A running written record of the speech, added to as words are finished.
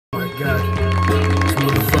God. This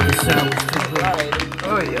motherfucking sound was too good.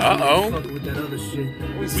 Oh yeah. Uh-oh. Fucking with that other shit.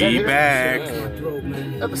 We back.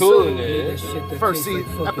 First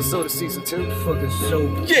episode of season 2. Fucking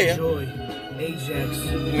so Yeah. joy. Ajax.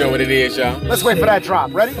 You know what it is, y'all. Let's wait for that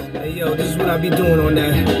drop. Ready? Hey, yo, this is what I be doing on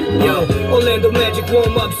that. Yo, Orlando Magic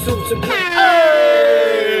warm-up suits and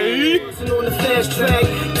Hey! on the fast track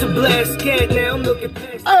to blast cat. Now I'm looking past.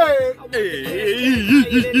 Hey!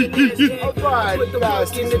 All right, guys,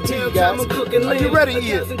 season 2, guys. Are you ready,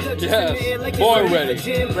 Ian? Yes, born ready.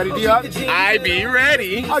 Ready, Dion? I be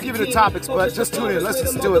ready. I'll give you the topics, but just tune in. Let's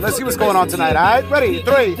just do it. Let's see what's going on tonight, all right? Ready?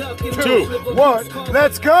 3, 2, 1.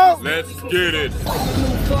 Let's go! Let's get it.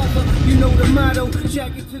 You know the motto,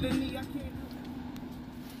 jacket to the knee.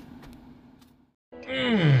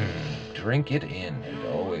 Drink it in. It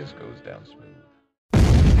always goes down smooth.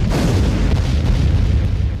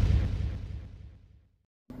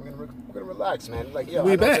 We're gonna relax, man. Like, yo,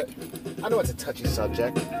 We back. I know it's a touchy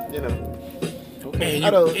subject, you know. And I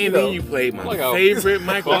don't- you know. then you played my Like how favorite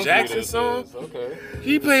Michael funky Jackson this song. is. Okay.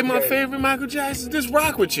 He played my Okay. favorite Michael Jackson. Just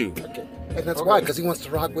rock with you. Okay. And that's why, because he wants to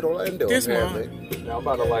rock with Orlando, This apparently. Now I'm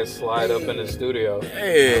about to like slide up in the studio.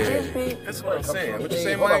 Hey, that's what I'm saying. What you Hey,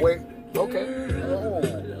 saying, hold on, Mike? wait. Okay.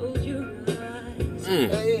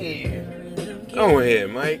 Hey. Go ahead,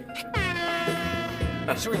 Mike.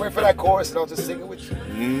 Should we wait for that chorus and I'll just sing it with you?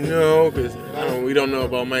 No, because we don't know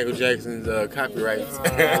about Michael Jackson's copyrights.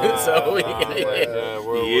 So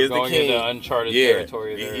we're he is the going king. into uncharted Yeah,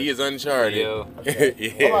 territory there. he is uncharted. Yo.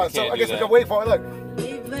 Yeah. Hold on, so Can't I do guess we that. can wait for it. Look.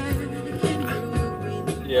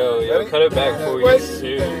 Yo, Ready? cut it back before you Wait.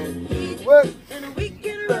 sue. What?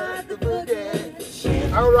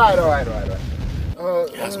 All right.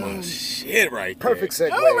 That's my shit right there. Perfect segue.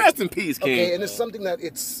 Oh, rest in peace, King. Okay, and it's something that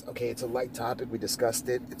it's a light topic. We discussed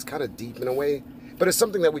it. It's kind of deep in a way, but it's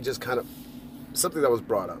something that we just kind of, something that was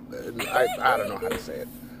brought up. And I don't know how to say it.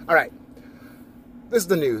 All right. This is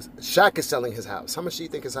the news. Shaq is selling his house. How much do you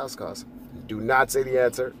think his house costs? Do not say the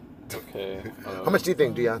answer. Okay. How much do you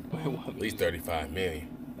think, Dion? At least 35 million.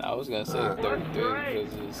 I was gonna say 33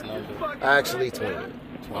 because it's number Actually, 28.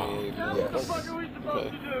 28. Yes.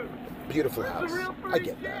 Okay. Beautiful house. I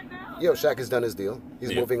get that. Yo, Shaq has done his deal.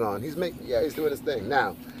 He's moving on. He's doing his thing.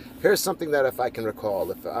 Now, here's something that if I can recall,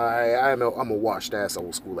 if I'm a washed ass,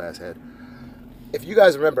 old school ass head. If you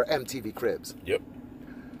guys remember MTV Cribs, Yep.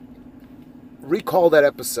 recall that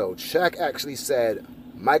episode. Shaq actually said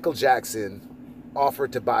Michael Jackson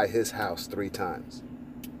offered to buy his house 3 times.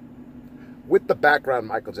 With the background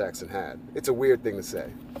Michael Jackson had. It's a weird thing to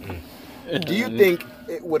say. Do you think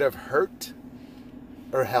it would have hurt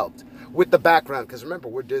or helped? With the background, because remember,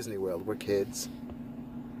 we're Disney World, we're kids.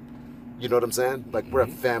 You know what I'm saying? Like, we're a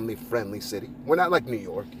family-friendly city. We're not like New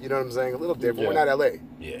York, you know what I'm saying? A little different. We're not LA.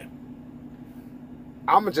 Yeah.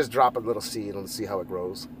 I'm going to just drop a little seed and see how it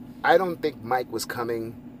grows. I don't think Mike was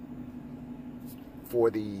coming for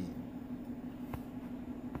the...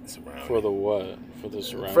 For the what? For the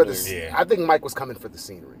surroundings? I think Mike was coming for the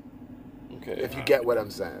scenery. Okay. If you get what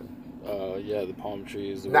I'm saying. Yeah, the palm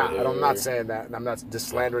trees. Nah, I'm not saying that. And I'm not just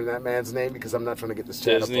slandering that man's name because I'm not trying to get this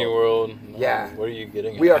channel. Disney World. No, Yeah. What are you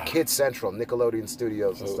getting? We at? are Kid Central, Nickelodeon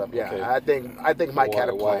Studios and stuff. Yeah, okay. I think Mike had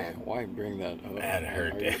a plan. Why bring that up? That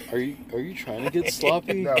hurt. Are you trying to get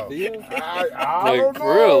sloppy? No. Theo? I Like, don't for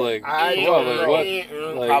know. real, like, I come don't on, know. like,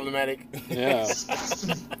 what? Like, Problematic. Yeah.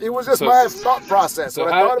 It was just So- my thought process. So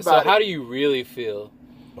when I thought about how it. do you really feel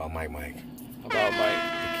About Mike. about Mike,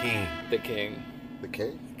 The king. the king? The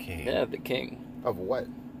king? King. Yeah, the king Of what?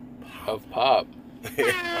 of pop.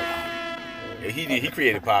 He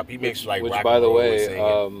created pop. He makes like Which, rock by and the roll way,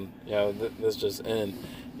 singing. this just in.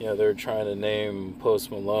 They're trying to name Post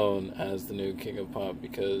Malone as the new king of pop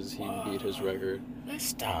because he beat his record.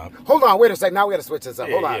 Stop. Hold on, wait a second. Now we got to switch this up.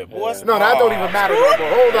 Hold on. boy. No, that don't even matter no more.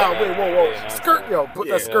 Hold on, wait, whoa. Yeah, Skirt, yo, put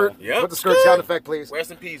that skirt. Yep. Put the skirt sound effect, please. Rest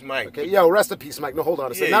in peace, Mike. Okay, yo, rest in peace, Mike. No, hold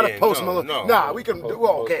on a second. Yeah, Not yeah, a Post no, Malone. no. Nah, we can do.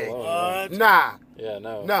 Okay. Malone, Nah. Yeah,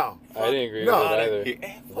 no. No. I didn't agree No. with it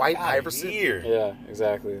either. White Iverson? Here. Yeah,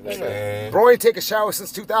 exactly. That guy. Man. Bro ain't take a shower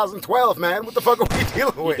since 2012, man. What the fuck are we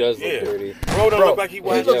dealing He with? does look Yeah. dirty. Bro don't Bro, look like he he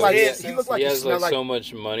washed look his like- head he since- look like he he has smell like like- so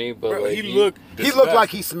much money, but Bro, like he look. He looked like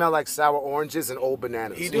he smelled like sour oranges and old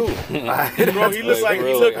bananas. He do. Bro, he like, looks like he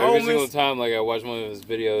bro, look every single homeless. time like I watch one of his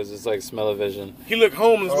videos, it's like smell-o-vision. He look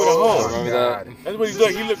homeless with a Oh, home. my Remember God. That's what he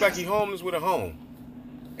look. He look like he homeless with a home.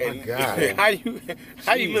 And God. how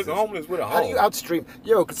you look Jesus. homeless with a home? How do you outstream?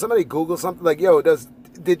 Yo, could somebody Google something like, yo,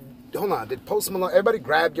 did hold on. Did Post Malone? Everybody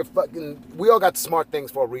grab your fucking. We all got smart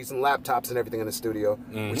things for a reason. Laptops and everything in the studio.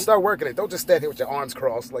 We start working it. Don't just stand here with your arms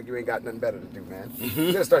crossed like you ain't got nothing better to do, man.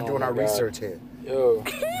 We gotta start doing our research here. Yo.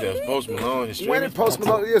 Yeah, Post Malone. His When did Post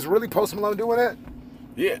Malone? Is really Post Malone doing that?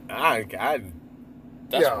 Yeah,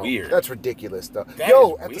 that's weird. That's ridiculous, though. That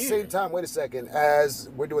Yo, is at the weird. same time, wait a second. As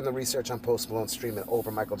we're doing the research on Post Malone streaming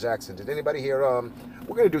over Michael Jackson, did anybody hear?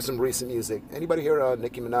 We're gonna do some recent music. Anybody hear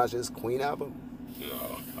Nicki Minaj's Queen album?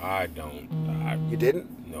 No, I don't. You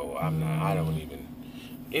didn't? No, I'm not. I don't even.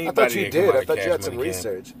 I thought you Anybody that come did. out I of thought you Cash had some Money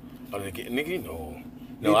research. Nikki, no. You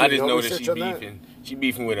No, I did just no know that research she on that? beefing. She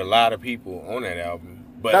beefing with a lot of people on that album.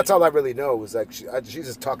 But That's all I really know. Is like she's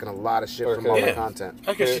just talking a lot of shit from all the Yeah. content.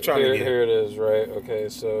 I guess she's trying to get. Here it is, right? Okay,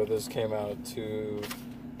 so this came out 2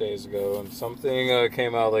 days ago, and something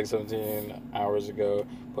came out like 17 hours ago.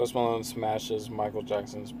 Post Malone smashes Michael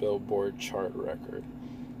Jackson's Billboard chart record,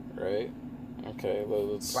 right? Okay,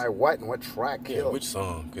 let's. By what and what track Yeah, killed? which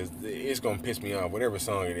song? Because it's gonna piss me off. Whatever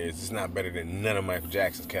song it is, it's not better than none of Michael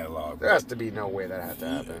Jackson's catalog. There has to be no way that had to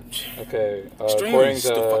happen. Okay, Streaming according is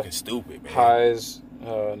to fucking stupid, man. High's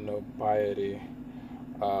Notoriety,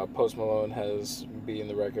 Post Malone has beaten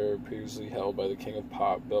the record previously held by the King of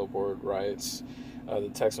Pop. Billboard writes, the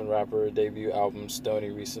Texan rapper debut album Stoney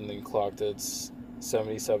recently clocked its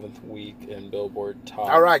 77th week in Billboard top.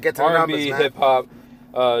 All right, get to the R&B numbers, man. hip hop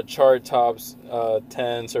chart tops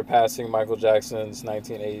 10, surpassing Michael Jackson's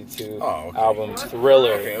 1982 album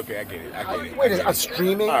Thriller. Okay, I get it. Wait, is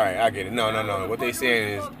streaming? All right, I get it. No. What they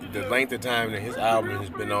saying is the length of time that his album has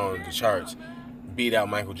been on the charts beat out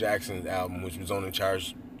Michael Jackson's album, which was on the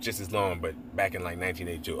charts just as long, but back in like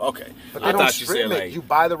 1982. Okay, But they don't stream it. You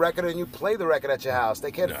buy the record and you play the record at your house.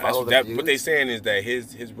 They can't follow the views. What they saying is that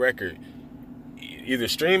his record, either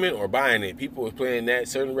streaming or buying it, people are playing that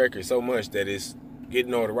certain record so much that it's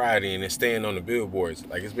getting notoriety and it's staying on the billboards.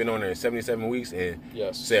 Like it's been on there 77 weeks, and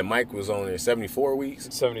said Mike was on there 74 weeks.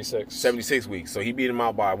 76 weeks. So he beat him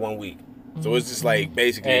out by 1 week. So it's just like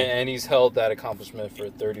basically, and he's held that accomplishment for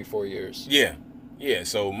 34 years. Yeah.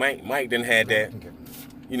 So Mike done had that.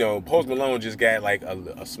 You know, Post Malone just got like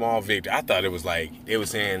a small victory. I thought it was like they were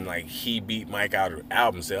saying like he beat Mike out of the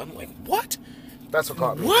album sale. I'm like, what? That's what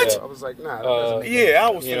caught me. What? I was like, nah. That doesn't make yeah, I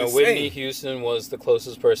was. Whitney Houston was the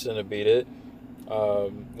closest person to beat it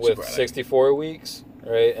with 64 weeks,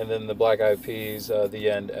 right? And then the Black Eyed Peas, the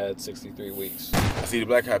end at 63 weeks. I see the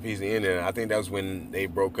Black Eyed Peas, the end, and I think that was when they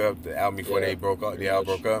broke up. The album before they broke up. The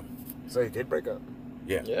album broke up. So he did break up.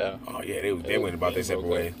 Yeah. Oh yeah, they went about their separate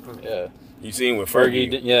way. Yeah. You seen with Fergie?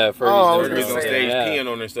 Fergie's Fergie's on stage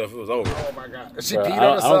peeing on their stuff. It was over. Oh my god. She Bro, peed on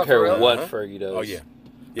I herself. don't care for real? what Fergie does. Oh yeah.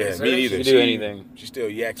 Yeah, She me neither. can do anything. She's still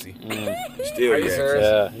yaxy. She's Are still you yaxy.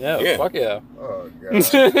 serious? Yeah, fuck yeah. Oh god.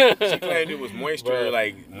 She claimed it was moisture,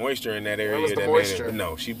 like moisture in that area. was the that moisture? made it.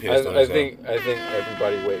 No, she pissed on I herself. think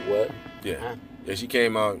everybody. Wait, what? Yeah. Yeah, she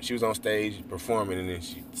came out. She was on stage performing, and then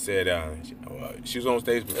she said she was on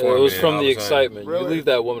stage performing. It was and from all the of a sudden- excitement. You leave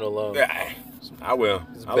that woman alone. Yeah, I will.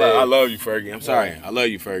 I Bae. love you, Fergie. I'm sorry. I love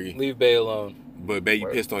you, Fergie. Leave Bae alone. But Bae, you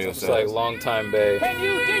pissed on It's yourself. like long time Bae.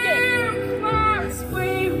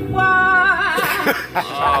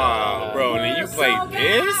 Oh, bro, and then you played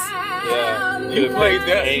this? Yeah. You played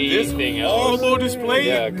that anything this else. horrible display?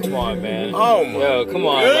 Yeah, come on, man. Oh my. Yo, come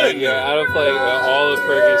on. Like, yeah, I don't play all of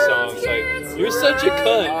Fergie's songs. Like, you're such a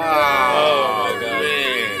cunt. Oh my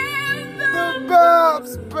god. The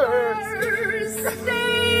Bob's Birds.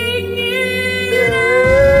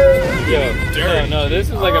 Yo, no, this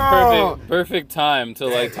is like a perfect time to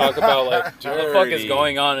like talk about like what the fuck is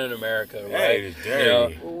going on in America, right? That is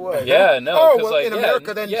dirty. What? Yeah, no. Oh, 'cause, well, like, in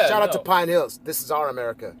America, then shout out to no. Pine Hills. This is our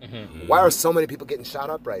America. Why are so many people getting shot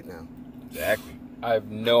up right now? Exactly. I have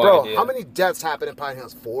no Bro, idea. how many deaths happened in Pine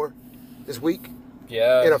Hills? 4 this week?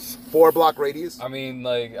 Yeah. In a 4-block radius? I mean,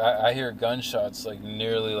 like, I hear gunshots like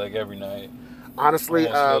nearly like every night. Honestly,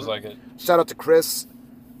 Almost feels like it. shout out to Chris.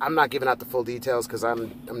 I'm not giving out the full details because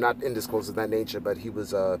I'm not indisclosed of that nature, but he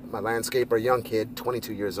was my landscaper, young kid,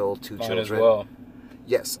 22 years old, 2 Mine children. as well.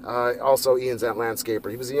 Yes. Also, Ian's that landscaper.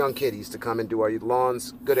 He was a young kid. He used to come and do our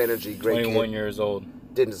lawns. Good energy, great 21 kid. years old.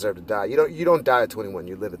 Didn't deserve to die. You don't die at 21.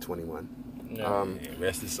 You live at 21. Yeah.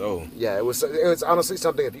 Rest his soul. Yeah, it was honestly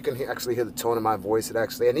something. If you can actually hear the tone of my voice,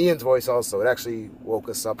 and Ian's voice also, it actually woke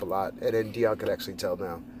us up a lot. And then Dion could actually tell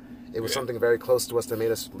now. It was something very close to us that made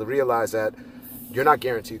us realize that you're not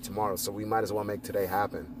guaranteed tomorrow, so we might as well make today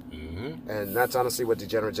happen. And that's honestly what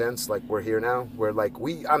Degenerates, like, we're here now. We're like,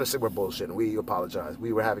 we're bullshitting. We apologize.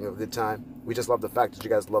 We were having a good time. We just love the fact that you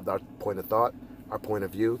guys loved our point of thought, our point of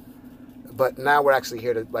view. But now we're actually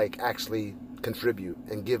here to, like, actually contribute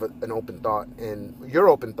and give an open thought and your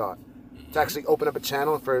open thought to actually open up a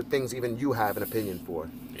channel for things even you have an opinion for.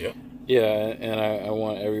 Yep. Yeah, and I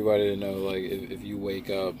want everybody to know, like, if you wake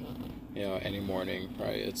up, you know, any morning,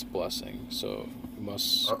 right, it's a blessing. So you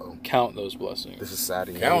must count those blessings. This is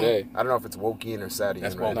Saturday. Count I don't know if it's Wokian or Saturday.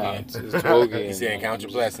 That's right Wokian. It's Wokian. He's saying count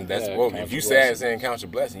your blessings. That's Yeah, woke. count If you your sad blessings. saying count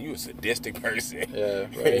your blessing, you a sadistic person. Yeah,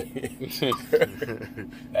 right.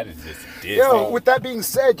 That is just sadistic. Yo, with that being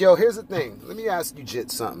said, yo, here's the thing. Let me ask you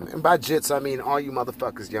Jits something. And by Jits, I mean all you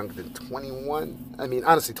motherfuckers younger than 21. I mean,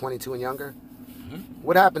 honestly, 22 and younger.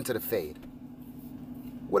 What happened to the fade?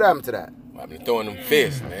 What happened to that? I've been throwing them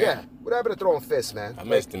fists, man. Yeah. What happened to throwing fists, man? I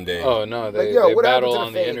missed them days. Oh no, they, yo, they what happened battle to the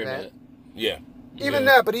on the fade, internet. man? Yeah. Even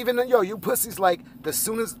that, but even yo, you pussies, like, as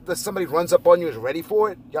soon as somebody runs up on you and is ready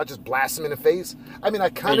for it, y'all just blast them in the face. I mean, I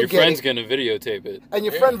And kind your of get friend's it. gonna videotape it. And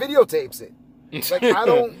your friend videotapes it. Like, I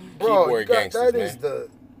don't, bro, Keyboard gangsters, that is man. the,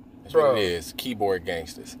 That's bro. what it is. Keyboard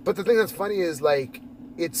gangsters. But the thing that's funny is, like,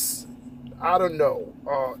 it's, I don't know,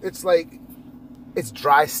 it's like, it's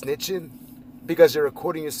dry snitching because you're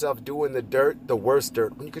recording yourself doing the dirt, the worst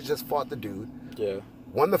dirt, when you could just fought the dude, Yeah.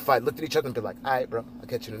 won the fight, looked at each other and be like, all right, bro, I'll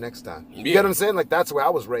catch you the next time. You Yeah. get what I'm saying? Like, that's where I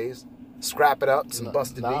was raised. Scrap it up, some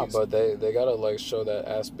busted Nah, knees. but they gotta, like, show that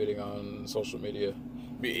ass beating on social media.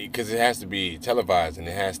 Because it has to be televised and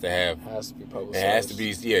it has to have, It has to be it publicized. has to be,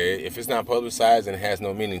 yeah, if it's not publicized and it has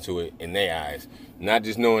no meaning to it in their eyes. Not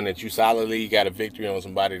just knowing that you solidly got a victory on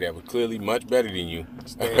somebody that was clearly much better than you.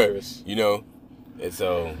 It's dangerous. You know? And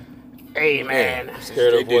so, Hey, man. man,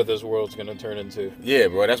 Scared they of did- what this world's gonna turn into. Yeah,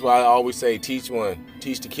 bro. That's why I always say teach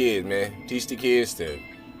the kids, man. Teach the kids to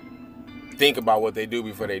think about what they do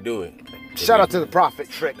before they do it. Shout out to the Prophet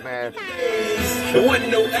Trick, man. It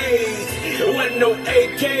wasn't no A's, it wasn't no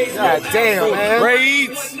AKs. God damn, man.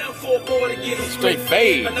 Braids. Straight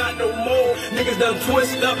fade. But not no more. Niggas done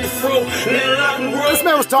twist up the throat. This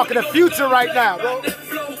man was talking to Future right now, bro.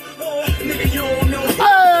 Nigga, you don't know.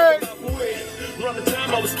 Hey! Around the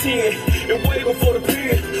time I was 10, and way before the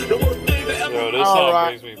pen, the worst thing that ever. Yo, this All song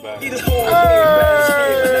right. brings me back.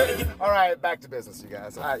 Hey! All right, back to business, you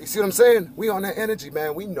guys. All right, you see what I'm saying? We on that energy,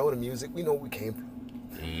 man. We know the music. We know where we came from.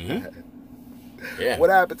 Yeah. What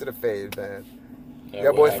happened to the fade, man? Yeah,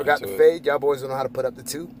 Y'all what boys happened forgot to the it? fade. Y'all boys don't know how to put up the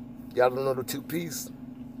two. Y'all don't know the two-piece.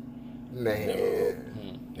 Man.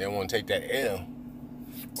 They don't want to take that L.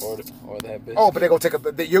 Or that bitch. Oh, but they're going to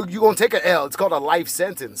take you going to take an L. It's called a life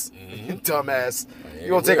sentence. Dumbass. Yeah, You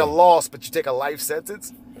going to take a will. loss, but you take a life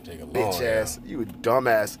sentence? Take a long Bitch ass. You a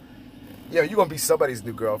dumbass. Yo, you gonna be somebody's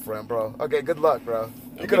new girlfriend, bro. Okay, good luck, bro. You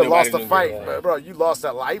Don't could be have lost the nobody's new fight, girlfriend. bro. You lost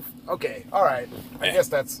that life. Okay, all right. I guess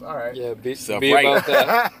that's all right. Yeah, be Self-right. about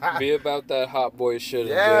that. Be about that hot boy shit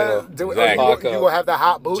in Yeah, jail. do it. Exactly. You gonna have that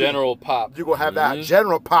hot booty. General pop. You gonna have that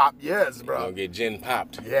general pop. Yes, You're bro. gonna get gin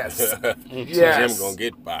popped. Yes. Jim Yes. gonna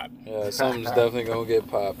get popped. Yeah, something's definitely gonna get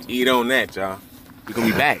popped. Eat on that, y'all. We're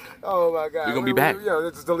gonna be back. Oh my God. We gonna be back. Yo,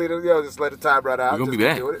 just delete it. Yo, just let the time run out. We gonna Just be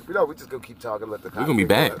back. do it. You know, we just gonna keep talking. Let the. We're gonna be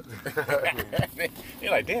back.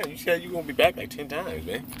 They're like, damn, you said you gonna be back like 10 times,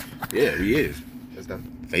 man. Yeah, he is. It's done.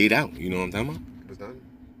 Fade out. You know what I'm talking about? It's done.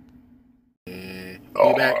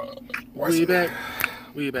 We back. We back.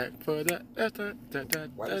 We back for that.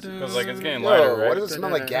 Feels like it's getting Yo, lighter, right? why does it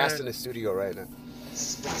smell like gas in the studio right now?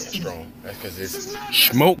 Strong. That's because there's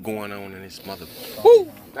smoke going on in this mother.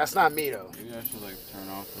 That's not me though. Maybe I should like turn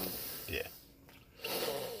off the. Yeah.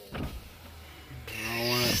 I don't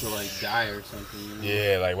want it to like die or something. You know?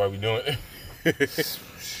 Yeah, like what we doing?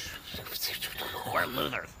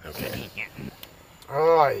 Okay.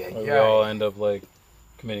 Oh yeah, Like, we yeah. all end up like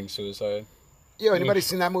committing suicide. Yo, anybody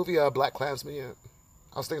seen that movie, Black Klansman yet?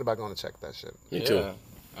 I was thinking about going to check that shit. Me too.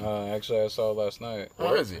 Actually, I saw it last night.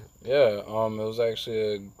 Where is it? Yeah, it was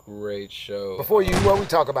actually a great show. Before we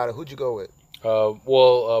talk about it, who'd you go with?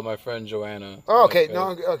 My friend Joanna. Oh, okay, Like,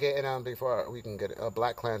 no, okay, and before we can get it,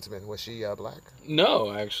 Black Klansman, was she black?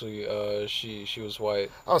 No, actually, she was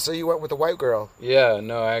white. Oh, so you went with the white girl? Yeah,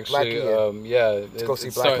 no, actually, Ian. yeah. Let's go see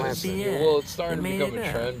Black Klansman. Well, it's starting to become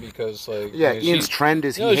a trend because, like, Yeah, you know, Ian's trend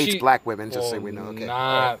is he no, hates she- black women. Just so well, we know. Okay.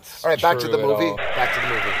 Not All right, back to true the at movie. all. Back to the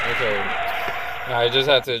movie. Okay. No, I just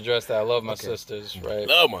have to address that. I love my Okay. sisters, right?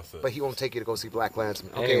 Love myself. But he won't take you to go see Black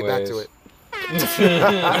Klansman. Okay, back to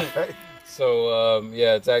Anyways. it. So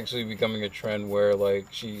yeah, it's actually becoming a trend where like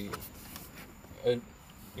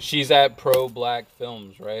she's at pro-black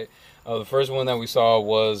films, right? The first one that we saw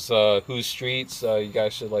was Whose Streets. You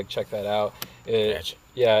guys should like check that out. Gotcha.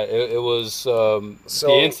 Yeah, it was the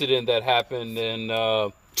incident that happened in I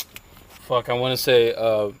want to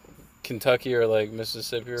say Kentucky or like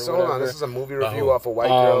Mississippi or So whatever. hold on, this is a movie review off of white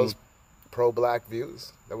girls pro-black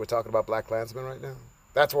views that we're talking about Black Klansman right now.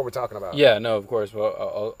 That's what we're talking about. Yeah, no, of course.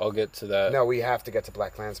 Well, I'll get to that. No, we have to get to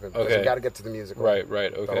Black Klansman because Okay. we got to get to the musical. Right,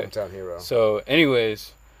 okay. The Hometown Hero. So,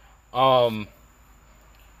 anyways,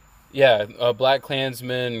 Black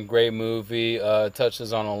Klansman, great movie.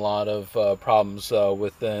 Touches on a lot of problems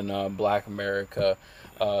within Black America.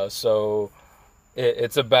 So,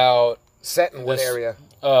 it's about Set in what area?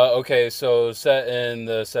 Okay, so set in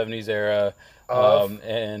the 70s era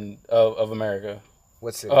of America.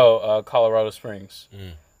 What city? Colorado Springs.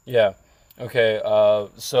 Yeah. Okay.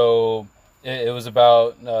 So it was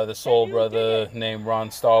about the soul brother named Ron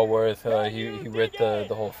Stallworth. He wrote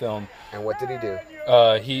the whole film. And what did he do?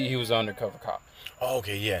 He was an undercover cop. Oh,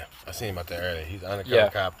 okay, yeah. I seen about that earlier. He's an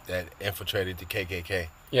undercover cop that infiltrated the KKK.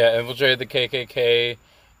 Yeah, infiltrated the KKK,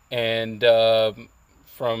 and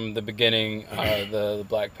from the beginning, the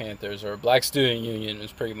Black Panthers or Black Student Union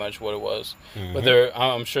is pretty much what it was. But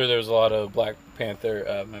I'm sure there's a lot of Black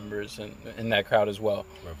Panther members in that crowd as well.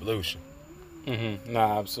 Revolution.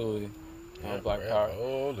 Nah, absolutely. Black Power.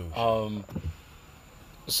 Revolution.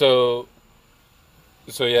 So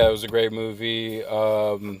yeah, it was a great movie.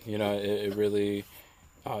 It really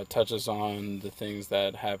touches on the things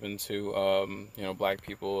that happen to Black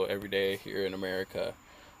people every day here in America.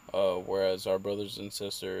 Whereas our brothers and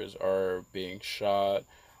sisters are being shot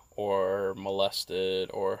or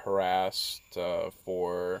molested or harassed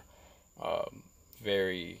for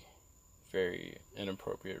very, very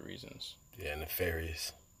inappropriate reasons. Yeah,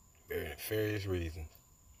 nefarious. Very nefarious reasons.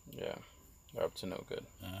 Yeah, they're up to no good.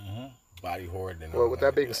 Body horror. Well, with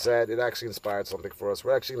that being said, it actually inspired something for us.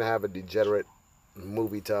 We're actually going to have a Degenerate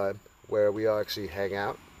movie time where we all actually hang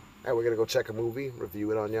out. And we're going to go check a movie,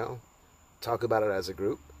 review it on y'all, talk about it as a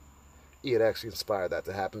group. It actually inspired that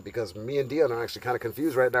to happen because me and Dion are actually kind of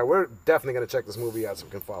confused right now. We're definitely going to check this movie out so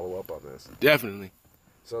we can follow up on this. Definitely.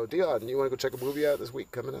 So, Dion, you want to go check a movie out this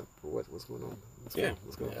week coming up? What's going on? Let's go. Yeah,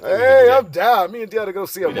 hey, I'm down. Me and Dion are going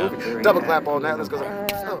to see a movie. Double clap on that. Let's go.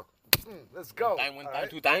 Let's go.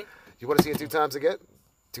 Right. You want to see it 2 times again?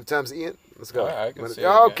 2 times Ian? Let's go. I can see it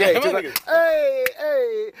okay. again.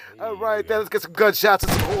 Hey. All right, then let's get some gunshots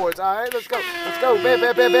and some horns. All right, let's go. Bam.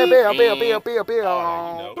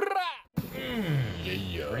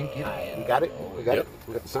 We got it? We got it?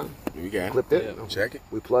 We got the sound? We got it. Clipped it? Check it.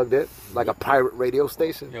 We plugged it like a pirate radio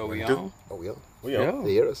station. Yo, we do. on? Oh, we on? We on.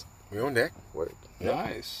 They hear us? We on deck. Word.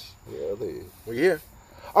 Nice. Yeah, they. We here.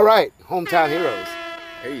 All right, Hometown Heroes.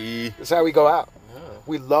 Hey. This is how we go out.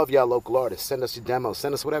 We love y'all local artists. Send us your demos.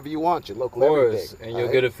 Send us whatever you want. Your local everything. And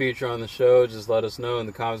you'll get a feature on the show. Just let us know in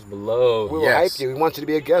the comments below. We will hype you. We want you to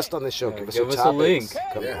be a guest on this show. Give us your topics. a link.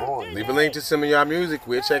 Come on. Leave a link to some of y'all music.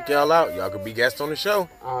 We'll check y'all out. Y'all could be guests on the show.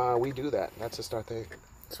 We do that. That's just our thing.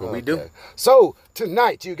 That's what we do. So,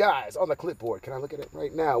 tonight, you guys, on the clipboard, can I look at it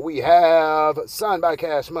right now? We have Signed by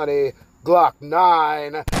Cash Money, Glock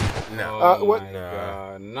 9. No. What?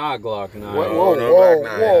 No. Not Glock 9.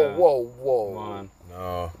 Whoa. Come on.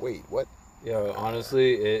 No. Wait, what? Yo,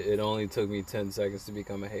 honestly, it only took me 10 seconds to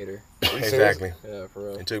become a hater. Exactly. Yeah, for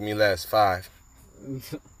real. It took me less 5.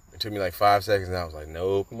 It took me like 5 seconds, and I was like,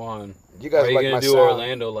 nope. Come on. You guys Why are you like gonna my do sound?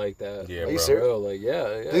 Orlando like that? Yeah, Are bro. you serious? Real, like,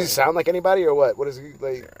 yeah. Does he sound like anybody or what? What is he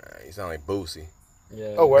like? You sound like Boosie.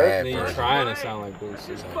 Yeah. Oh, word? And then you're version. trying to sound like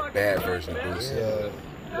Boosie. Bad version of Boosie. Yeah.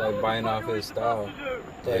 Like biting off his style.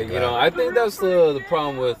 Like, I think that's the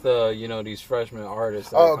problem with these freshman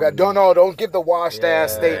artists. Oh God! Don't give the washed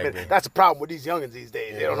ass statement. Exactly. That's the problem with these youngins these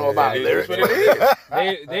days. They don't know about lyrics.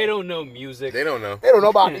 They don't know music. They don't know. They don't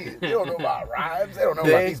know about these. They don't know about rhymes. They don't know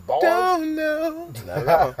about these bars. Don't know. Not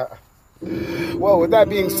at all. Well, with that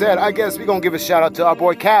being said, I guess we're gonna give a shout out to our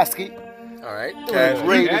boy Kasky. All right.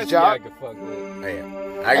 Great That's job. I could fuck with. Hey,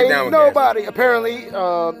 I get down Ain't with nobody. Apparently,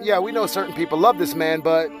 we know certain people love this man,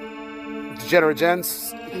 but Degenerate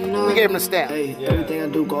Gents, we gave him a stamp. Hey, everything I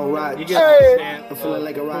do go right. You get the stamp. I'm feeling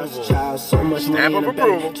like a Rothschild. So much money Stamp in the of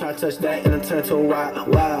approval. bank. Try to touch that and I turn to a rock.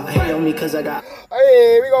 Wow, hate on me cause I got.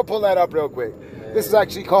 Hey, we gonna pull that up real quick. This is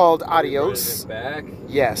actually called Adios. Back.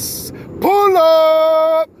 Yes. Pull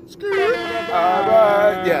up.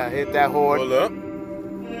 Alright. Yeah, hit that horn. Pull up.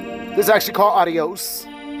 This is actually called Adios.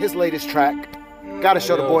 His latest track. Gotta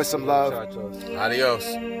show the boy some love.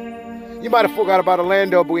 Adios. You might have forgot about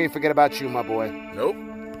Orlando, but we ain't forget about you, my boy. Nope.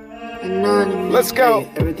 Let's go.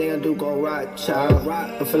 Everything I do go right, child.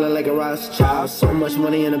 I'm feeling like a Rothschild. So much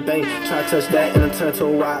money in the bank. Try to touch that and I turn to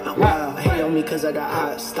a rock. Wow, hate on me cause I got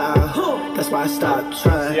hot style. That's why I stopped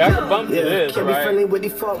trying. Yeah, I can bump to this, Can't be right? friendly with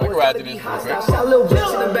these folk. I can ride to this Hot real style. Shot a little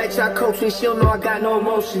bitch in the back, try coach me. She don't know I got no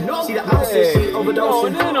emotion. See the opposite, she overdosing.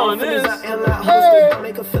 Going in on this. I am not hosting.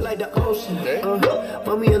 Make her feel like the ocean.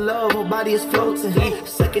 When we in love, her body is floating.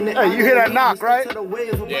 Second Hey, you hear that knock, right?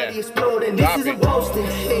 Yeah. Exploding. Drop This is a it. roasting.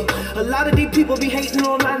 Hey, a lot of these people be hating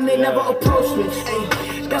online, they never approach me.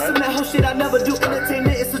 Hey, that's some that whole shit I never do.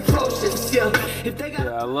 Entertainment is atrocious. Yeah, if they got.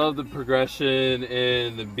 Yeah, I love the progression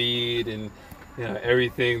and the beat and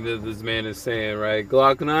everything that this man is saying. Right,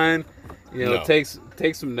 Glock 9.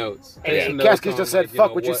 Take some notes. Hey, Some notes Cascus on, just said, like,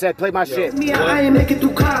 fuck what you said, play my shit. Me, I ain't make it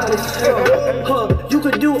through college. You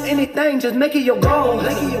could do anything, just make it your goal.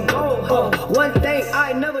 One thing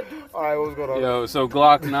I never do. All right, what's going on? So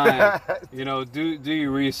Glock 9. Do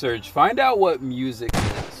your research. Find out what music is.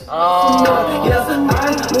 Yes, I'm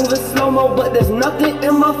moving slow-mo, but there's nothing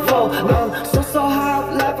in my phone. So high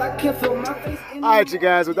up life, I can't feel my face. All right, you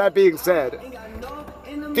guys, with that being said,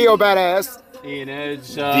 Theo Badass. Ian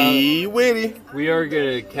Edge. D Witty. We are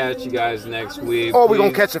gonna catch you guys next week. Or we're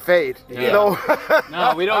going to catch a fade, you know?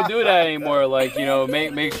 No, we don't do that anymore. Like,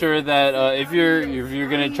 make sure that if you're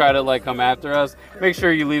gonna try to like come after us, make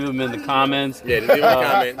sure you leave them in the comments. Yeah, leave a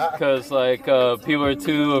comment. Because like people are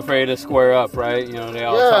too afraid to square up, right? They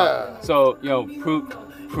all talk. So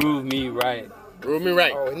prove me right. Prove me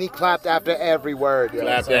right. Oh, and he clapped after every word.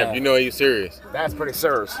 Clap that. You know he's serious. That's pretty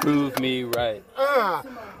serious. Prove me right.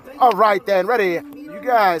 All right, then. Ready? You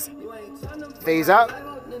guys. Phase out.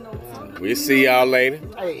 We'll see y'all later.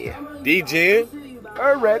 Hey. D-Gen.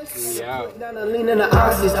 Eretz. Yeah. Lean in the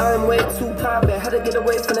oxys, I'm way too private. How to get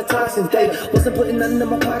away from the toxins? They wasn't putting nothing in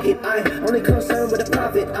my pocket. I'm only concerned with the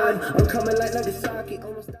profit. I'm coming like Nagasaki.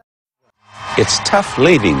 It's tough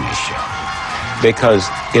leaving this show because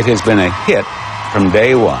it has been a hit from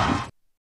day one.